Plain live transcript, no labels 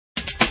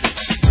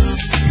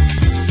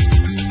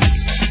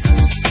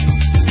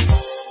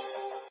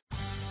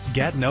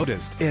Get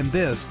noticed in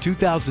this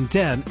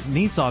 2010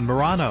 Nissan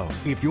Murano.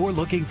 If you're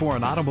looking for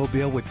an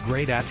automobile with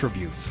great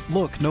attributes,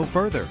 look no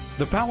further.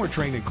 The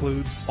powertrain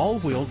includes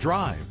all-wheel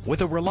drive with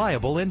a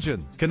reliable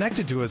engine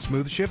connected to a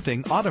smooth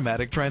shifting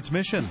automatic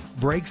transmission.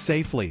 Brake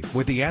safely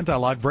with the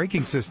anti-lock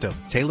braking system.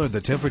 Tailor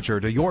the temperature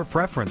to your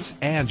preference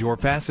and your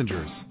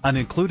passengers. An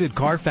included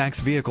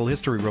Carfax vehicle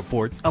history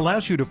report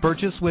allows you to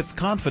purchase with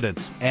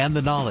confidence and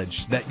the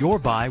knowledge that your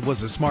buy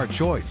was a smart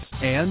choice.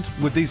 And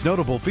with these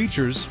notable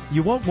features,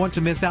 you won't want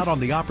to miss out on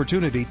the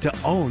opportunity to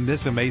own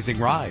this amazing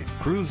ride.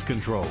 Cruise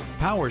control,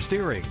 power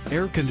steering,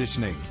 air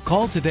conditioning.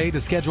 Call today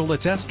to schedule a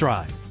test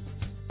drive.